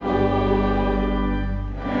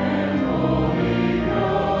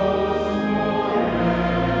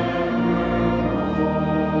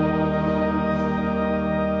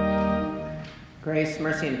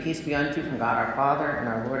mercy, and peace be unto you from God our Father and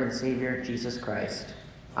our Lord and Savior, Jesus Christ.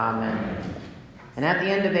 Amen. And at the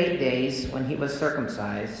end of 8 days, when he was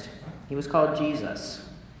circumcised, he was called Jesus,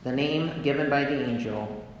 the name given by the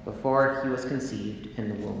angel before he was conceived in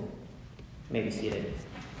the womb. You may be seated.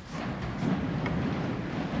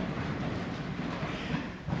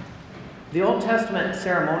 The Old Testament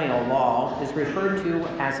ceremonial law is referred to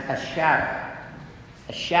as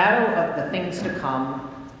a shadow of the things to come,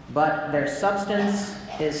 but their substance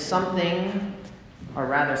is something, or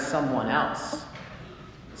rather someone else.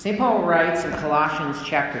 St. Paul writes in Colossians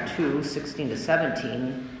chapter 2, 16 to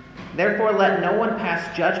 17, "Therefore let no one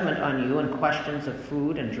pass judgment on you in questions of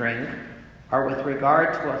food and drink, or with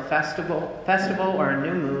regard to a festival or a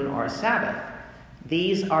new moon or a Sabbath.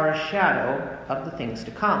 These are a shadow of the things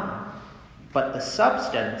to come, but the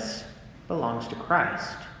substance belongs to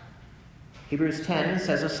Christ." Hebrews 10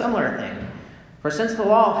 says a similar thing. "For since the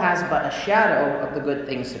law has but a shadow of the good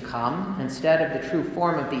things to come, instead of the true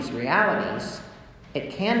form of these realities,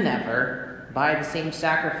 it can never, by the same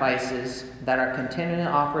sacrifices that are continually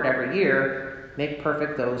offered every year, make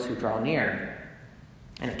perfect those who draw near."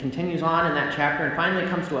 And it continues on in that chapter and finally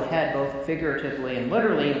comes to a head both figuratively and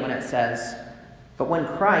literally when it says, "But when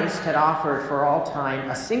Christ had offered for all time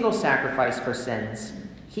a single sacrifice for sins,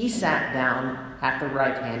 he sat down at the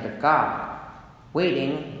right hand of God,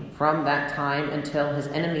 waiting from that time until his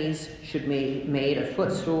enemies should be made a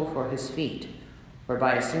footstool for his feet. For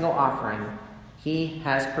by a single offering he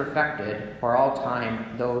has perfected for all time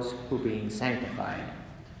those who being sanctified."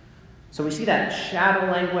 So we see that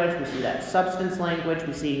shadow language, we see that substance language,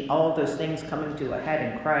 we see all of those things coming to a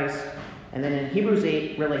head in Christ. And then in Hebrews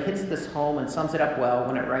 8 really hits this home and sums it up well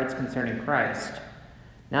when it writes concerning Christ.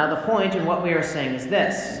 Now the point in what we are saying is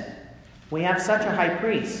this: we have such a high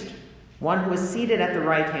priest, one who is seated at the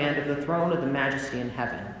right hand of the throne of the majesty in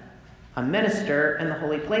heaven, a minister in the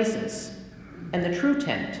holy places, and the true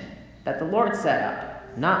tent that the Lord set up,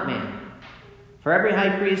 not man. For every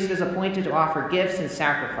high priest is appointed to offer gifts and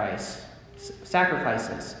sacrifices.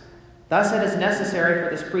 Thus it is necessary for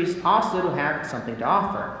this priest also to have something to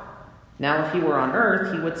offer. Now if he were on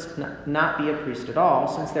earth, he would not be a priest at all,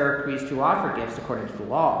 since there are priests who offer gifts according to the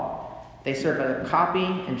law. They serve a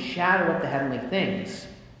copy and shadow of the heavenly things.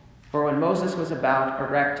 For when Moses was about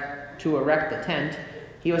to erect the tent,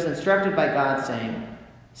 he was instructed by God, saying,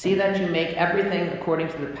 "See that you make everything according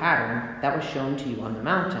to the pattern that was shown to you on the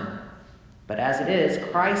mountain." But as it is,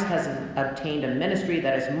 Christ has obtained a ministry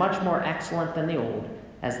that is much more excellent than the old,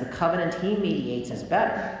 as the covenant he mediates is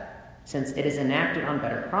better, since it is enacted on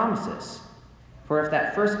better promises. For if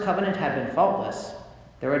that first covenant had been faultless,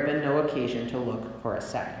 there had been no occasion to look for a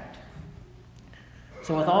second.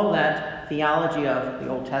 So with all that theology of the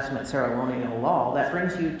Old Testament ceremonial law, that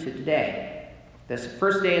brings you to today, this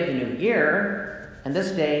first day of the new year, and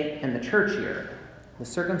this day in the church year, the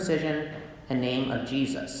circumcision and name of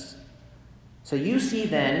Jesus. So you see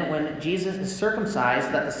then, when Jesus is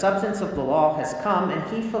circumcised, that the substance of the law has come, and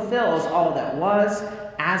he fulfills all that was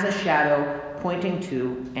as a shadow, pointing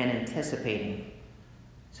to and anticipating.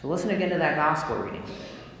 So listen again to that gospel reading.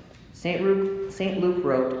 St. Luke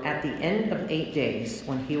wrote, "At the end of 8 days,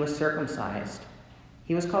 when he was circumcised,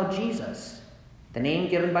 he was called Jesus, the name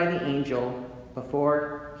given by the angel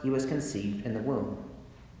before he was conceived in the womb."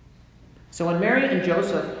 So when Mary and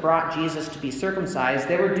Joseph brought Jesus to be circumcised,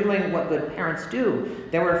 they were doing what good parents do.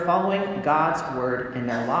 They were following God's word in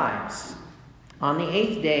their lives. On the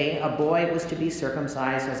 8th day, a boy was to be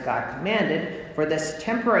circumcised as God commanded for this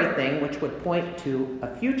temporary thing which would point to a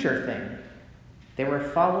future thing. They were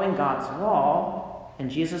following God's law, and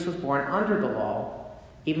Jesus was born under the law,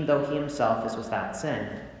 even though he himself is without sin.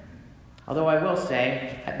 Although I will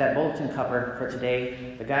say, at that bulletin cover for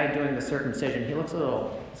today, the guy doing the circumcision,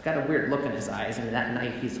 he's got a weird look in his eyes, and that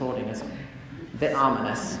knife he's holding is a bit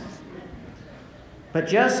ominous. But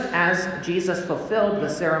just as Jesus fulfilled the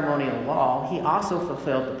ceremonial law, he also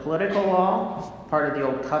fulfilled the political law, part of the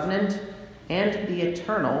Old Covenant, and the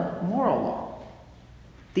eternal moral law.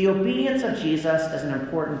 The obedience of Jesus is an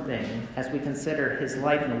important thing as we consider his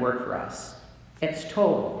life and work for us. It's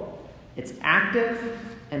total, it's active,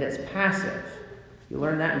 and it's passive. You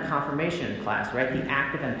learned that in confirmation class, right? The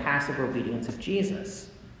active and passive obedience of Jesus.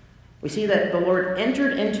 We see that the Lord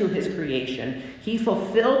entered into his creation. He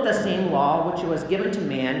fulfilled the same law which was given to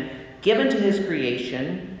man, given to his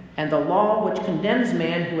creation, and the law which condemns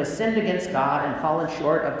man who has sinned against God and fallen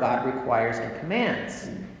short of God requires and commands.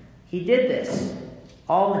 He did this,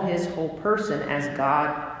 all in his whole person as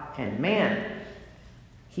God and man.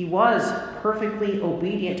 He was perfectly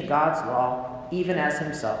obedient to God's law, even as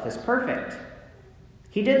himself is perfect.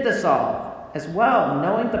 He did this all as well,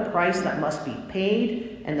 knowing the price that must be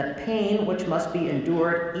paid and the pain which must be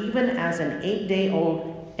endured, even as an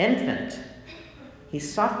 8-day-old infant.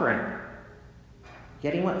 He's suffering.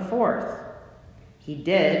 Yet he went forth. He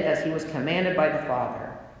did as he was commanded by the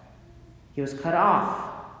Father. He was cut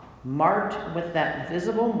off, marked with that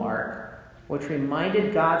visible mark, which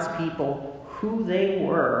reminded God's people who they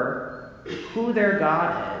were, who their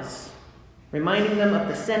God is, reminding them of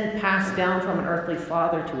the sin passed down from an earthly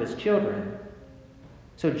father to his children.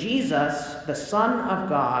 So Jesus, the Son of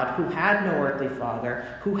God, who had no earthly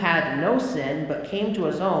father, who had no sin, but came to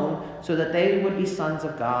his own, so that they would be sons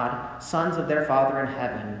of God, sons of their Father in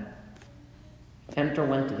heaven,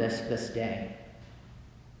 underwent this day.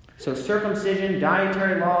 So circumcision,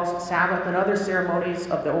 dietary laws, Sabbath, and other ceremonies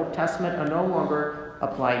of the Old Testament are no longer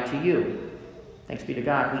applied to you. Thanks be to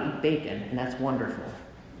God, we eat bacon, and that's wonderful.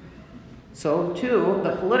 So, too,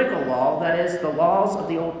 the political law, that is, the laws of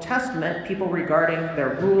the Old Testament, people regarding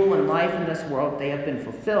their rule and life in this world, they have been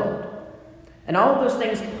fulfilled. And all of those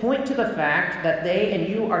things point to the fact that they and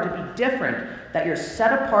you are to be different, that you're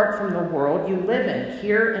set apart from the world you live in,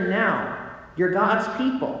 here and now. You're God's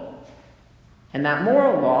people. And that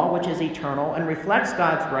moral law, which is eternal and reflects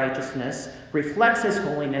God's righteousness, reflects his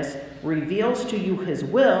holiness, reveals to you his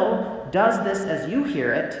will, does this as you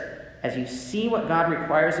hear it, as you see what God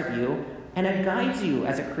requires of you, and it guides you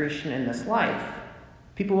as a Christian in this life.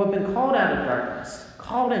 People who have been called out of darkness,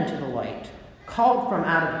 called into the light, called from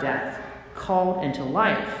out of death, called into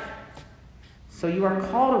life. So you are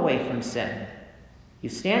called away from sin. You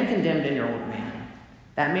stand condemned in your old man,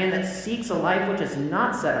 that man that seeks a life which is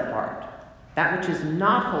not set apart, that which is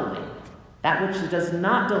not holy, that which does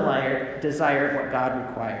not desire what God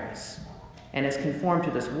requires, and is conformed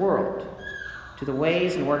to this world, to the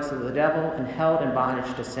ways and works of the devil, and held in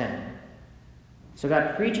bondage to sin. So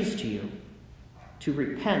God preaches to you to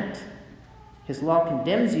repent. His law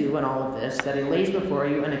condemns you in all of this, that he lays before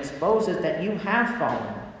you and exposes that you have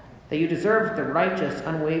fallen, that you deserve the righteous,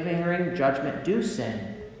 unwavering judgment due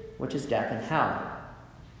sin, which is death and hell.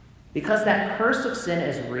 Because that curse of sin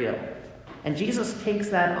is real, and Jesus takes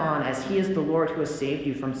that on as he is the Lord who has saved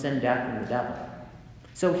you from sin, death, and the devil.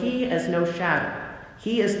 So he is no shadow.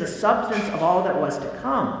 He is the substance of all that was to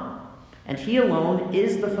come, and he alone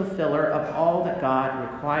is the fulfiller of all that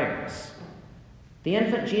God requires. The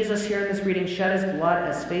infant Jesus here in this reading shed his blood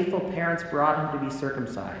as faithful parents brought him to be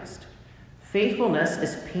circumcised. Faithfulness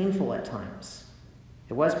is painful at times.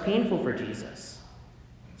 It was painful for Jesus.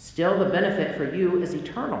 Still, the benefit for you is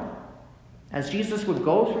eternal. As Jesus would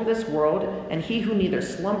go through this world, and he who neither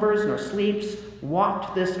slumbers nor sleeps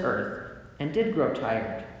walked this earth, and did grow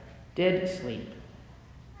tired, did sleep.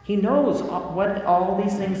 He knows what all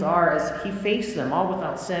these things are as he faced them, all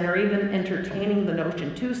without sin, or even entertaining the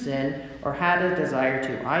notion to sin, or had a desire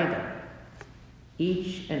to either.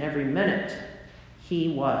 Each and every minute, he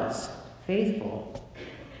was faithful.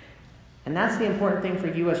 And that's the important thing for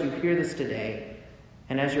you as you hear this today,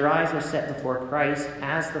 and as your eyes are set before Christ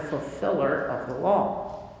as the fulfiller of the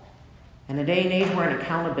law. In a day and age where an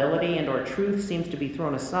accountability and or truth seems to be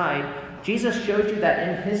thrown aside, Jesus shows you that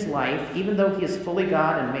in his life, even though he is fully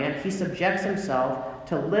God and man, he subjects himself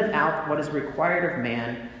to live out what is required of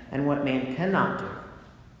man and what man cannot do.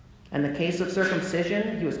 In the case of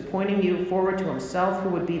circumcision, he was pointing you forward to himself, who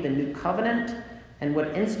would be the new covenant and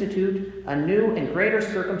would institute a new and greater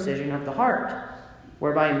circumcision of the heart,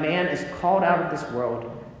 whereby man is called out of this world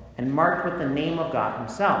and marked with the name of God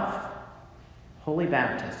himself. Holy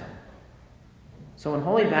baptism. So in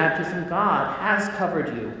holy baptism, God has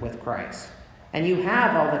covered you with Christ, and you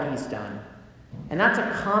have all that he's done. And that's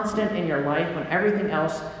a constant in your life when everything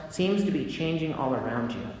else seems to be changing all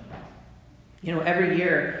around you. You know, every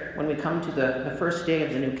year when we come to the first day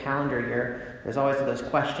of the new calendar year, there's always those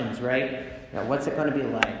questions, right? You know, what's it going to be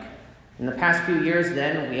like? In the past few years,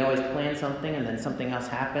 then, we always plan something, and then something else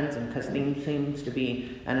happens, and because things seems to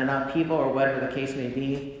be in an upheaval or whatever the case may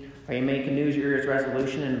be, or you make a New Year's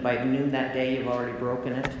resolution, and by noon that day, you've already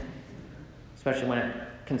broken it, especially when it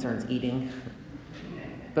concerns eating.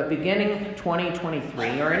 But beginning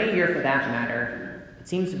 2023, or any year for that matter, it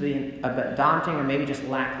seems to be a bit daunting or maybe just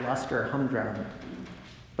lackluster, humdrum.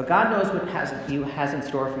 But God knows what he has in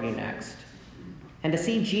store for you next. And to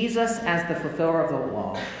see Jesus as the fulfiller of the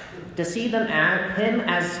law, to see him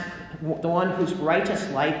as the one whose righteous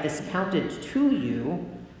life is counted to you,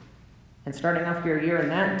 and starting off your year in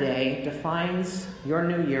that day defines your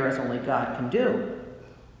new year as only God can do.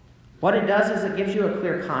 What it does is it gives you a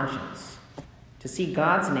clear conscience to see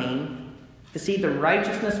God's name, to see the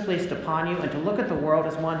righteousness placed upon you, and to look at the world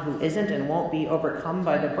as one who isn't and won't be overcome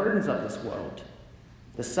by the burdens of this world.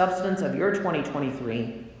 The substance of your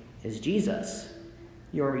 2023 is Jesus,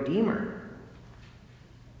 your Redeemer.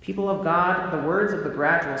 People of God, the words of the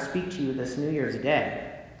gradual speak to you this New Year's Day.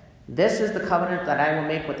 This is the covenant that I will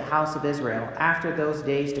make with the house of Israel after those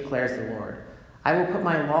days, declares the Lord. I will put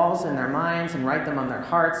my laws in their minds and write them on their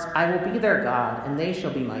hearts. I will be their God, and they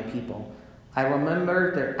shall be my people. I will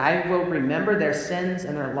remember their sins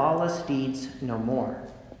and their lawless deeds no more.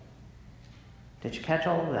 Did you catch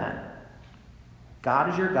all of that? God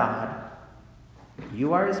is your God.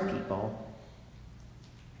 You are his people.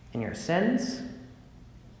 And your sins,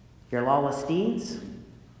 your lawless deeds,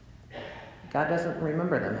 God doesn't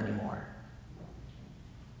remember them anymore.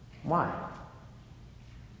 Why?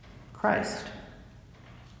 Christ.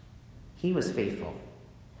 He was faithful.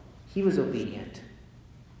 He was obedient.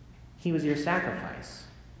 He was your sacrifice.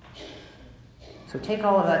 So take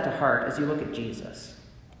all of that to heart as you look at Jesus.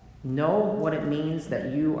 Know what it means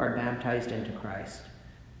that you are baptized into Christ.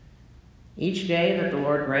 Each day that the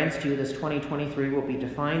Lord grants to you this 2023 will be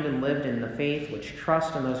defined and lived in the faith which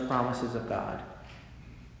trusts in those promises of God.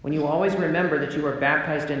 When you always remember that you are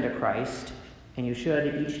baptized into Christ, and you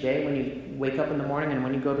should each day when you wake up in the morning and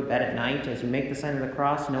when you go to bed at night, as you make the sign of the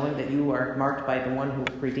cross, knowing that you are marked by the one who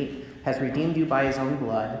has redeemed you by his own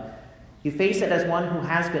blood, you face it as one who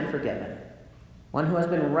has been forgiven, one who has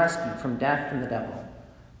been rescued from death and the devil,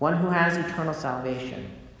 one who has eternal salvation.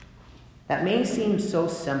 That may seem so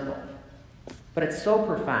simple, but it's so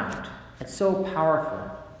profound, it's so powerful,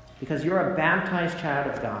 because you're a baptized child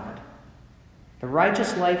of God. The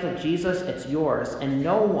righteous life of Jesus, it's yours, and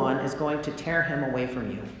no one is going to tear him away from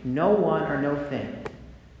you. No one or no thing.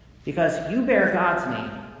 Because you bear God's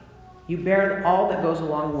name. You bear all that goes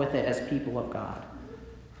along with it as people of God.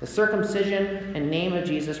 The circumcision and name of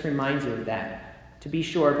Jesus reminds you of that, to be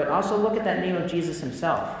sure, but also look at that name of Jesus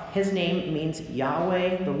himself. His name means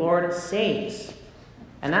Yahweh, the Lord, saves.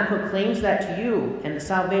 And that proclaims that to you and the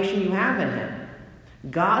salvation you have in him.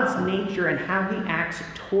 God's nature and how he acts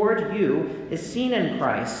toward you is seen in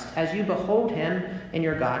Christ as you behold him in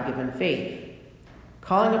your God-given faith.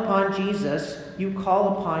 Calling upon Jesus, you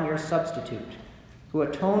call upon your substitute, who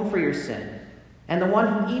atoned for your sin, and the one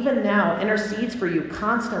who even now intercedes for you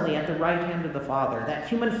constantly at the right hand of the Father, that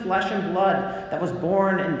human flesh and blood that was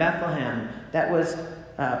born in Bethlehem, that was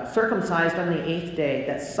circumcised on the 8th day,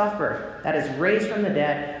 that suffered, that is raised from the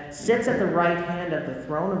dead, sits at the right hand of the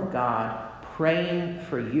throne of God, praying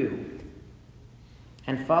for you.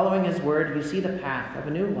 And following his word, you see the path of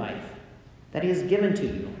a new life that he has given to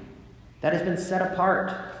you, that has been set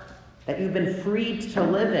apart, that you've been freed to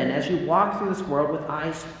live in as you walk through this world with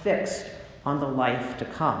eyes fixed on the life to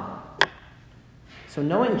come. So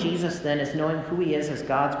knowing Jesus then is knowing who he is as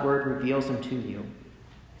God's word reveals him to you.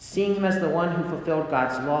 Seeing him as the one who fulfilled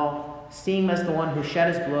God's law, seeing him as the one who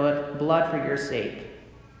shed his blood for your sake.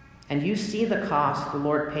 And you see the cost the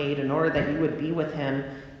Lord paid in order that you would be with him,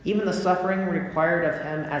 even the suffering required of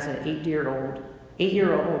him as an 8-day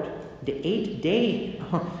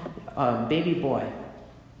baby boy.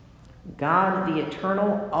 God, the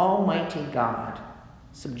eternal, almighty God,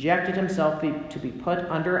 subjected himself to be put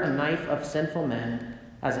under a knife of sinful men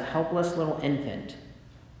as a helpless little infant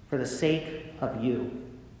for the sake of you.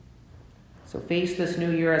 So face this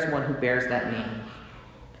new year as one who bears that name.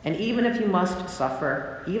 And even if you must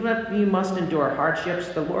suffer, even if you must endure hardships,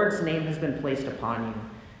 the Lord's name has been placed upon you.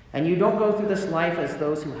 And you don't go through this life as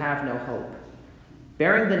those who have no hope.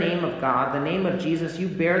 Bearing the name of God, the name of Jesus, you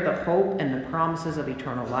bear the hope and the promises of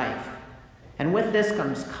eternal life. And with this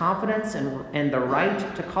comes confidence and the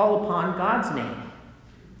right to call upon God's name.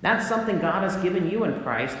 That's something God has given you in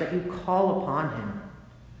Christ, that you call upon him.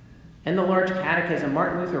 In the Large Catechism,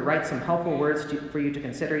 Martin Luther writes some helpful words for you to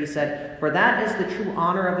consider. He said, "For that is the true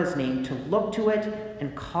honor of his name, to look to it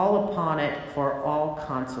and call upon it for all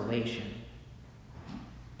consolation."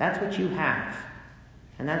 That's what you have.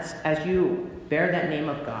 And that's as you bear that name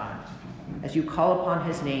of God, as you call upon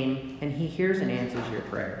his name, and he hears and answers your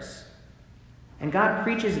prayers. And God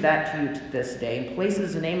preaches that to you this day and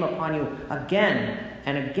places a name upon you again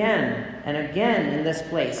and again and again in this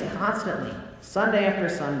place, constantly, Sunday after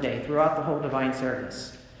Sunday, throughout the whole divine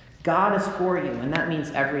service. God is for you, and that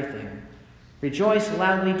means everything. Rejoice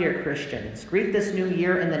loudly, dear Christians. Greet this new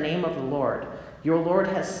year in the name of the Lord. Your Lord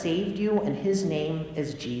has saved you, and his name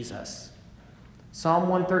is Jesus. Psalm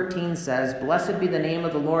 113 says, "Blessed be the name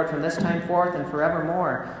of the Lord from this time forth and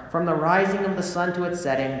forevermore. From the rising of the sun to its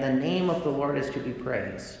setting, the name of the Lord is to be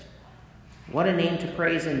praised." What a name to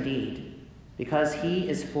praise indeed, because he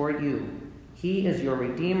is for you. He is your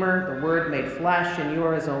Redeemer, the Word made flesh, and you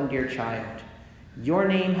are his own dear child. Your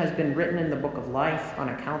name has been written in the book of life on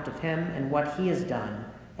account of him and what he has done,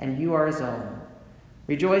 and you are his own.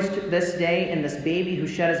 Rejoice this day in this baby who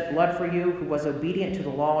shed his blood for you, who was obedient to the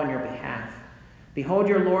law on your behalf. Behold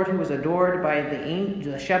your Lord, who was adored by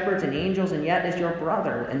the shepherds and angels, and yet is your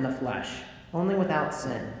brother in the flesh, only without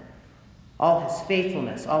sin. All his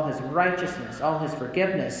faithfulness, all his righteousness, all his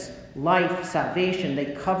forgiveness, life, salvation, they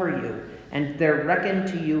cover you, and they're reckoned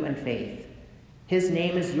to you in faith. His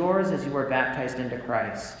name is yours as you are baptized into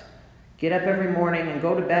Christ. Get up every morning and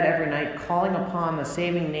go to bed every night, calling upon the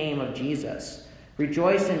saving name of Jesus.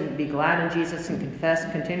 Rejoice and be glad in Jesus and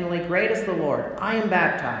confess continually, great is the Lord. I am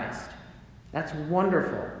baptized. That's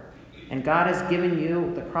wonderful. And God has given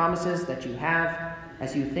you the promises that you have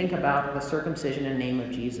as you think about the circumcision in the name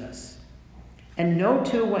of Jesus. And know,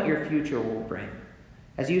 too, what your future will bring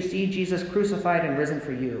as you see Jesus crucified and risen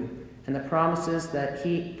for you, and the promises that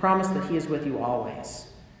he is with you always.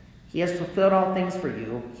 He has fulfilled all things for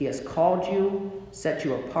you. He has called you, set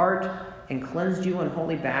you apart, and cleansed you in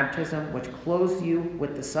holy baptism, which clothes you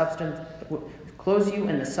in the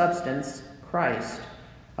substance, Christ,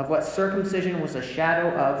 of what circumcision was a shadow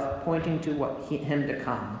of, pointing to him to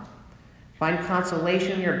come. Find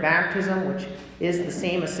consolation in your baptism, which is the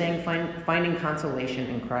same as saying finding consolation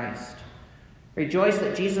in Christ. Rejoice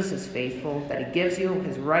that Jesus is faithful, that he gives you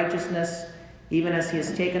his righteousness, even as he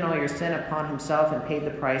has taken all your sin upon himself and paid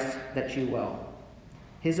the price that you will.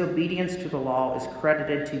 His obedience to the law is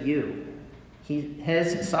credited to you.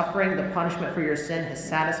 His suffering the punishment for your sin has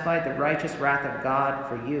satisfied the righteous wrath of God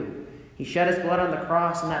for you. He shed his blood on the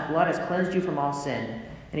cross, and that blood has cleansed you from all sin.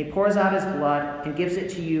 And he pours out his blood and gives it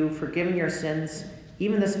to you, forgiving your sins,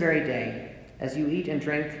 even this very day, as you eat and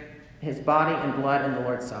drink his body and blood in the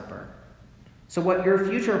Lord's Supper. So what your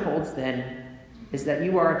future holds then is that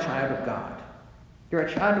you are a child of God. You're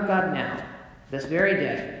a child of God now, this very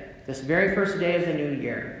day, this very first day of the new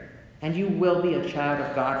year. And you will be a child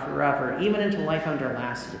of God forever, even into life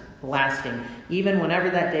lasting, even whenever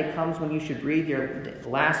that day comes when you should breathe your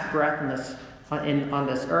last breath on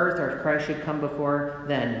this earth, or if Christ should come before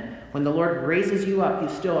then. When the Lord raises you up, you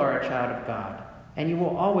still are a child of God. And you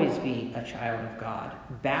will always be a child of God,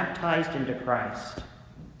 baptized into Christ.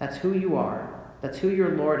 That's who you are. That's who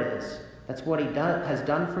your Lord is. That's what he has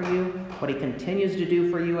done for you, what he continues to do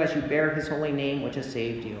for you as you bear his holy name, which has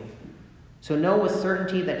saved you. So know with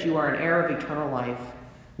certainty that you are an heir of eternal life.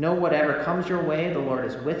 Know whatever comes your way, the Lord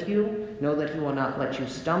is with you. Know that he will not let you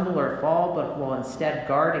stumble or fall, but will instead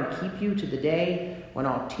guard and keep you to the day when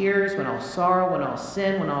all tears, when all sorrow, when all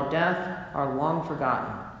sin, when all death are long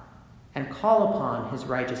forgotten. And call upon his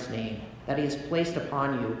righteous name that he has placed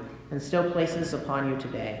upon you and still places upon you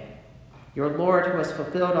today. Your Lord, who has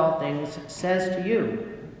fulfilled all things, says to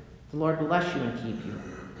you, the Lord bless you and keep you.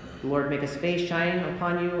 The Lord make his face shine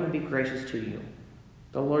upon you and be gracious to you.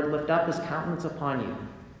 The Lord lift up his countenance upon you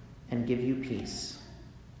and give you peace.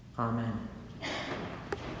 Amen.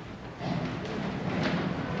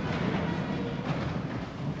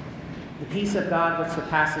 The peace of God, which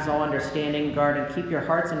surpasses all understanding, guard and keep your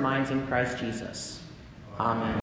hearts and minds in Christ Jesus. Amen.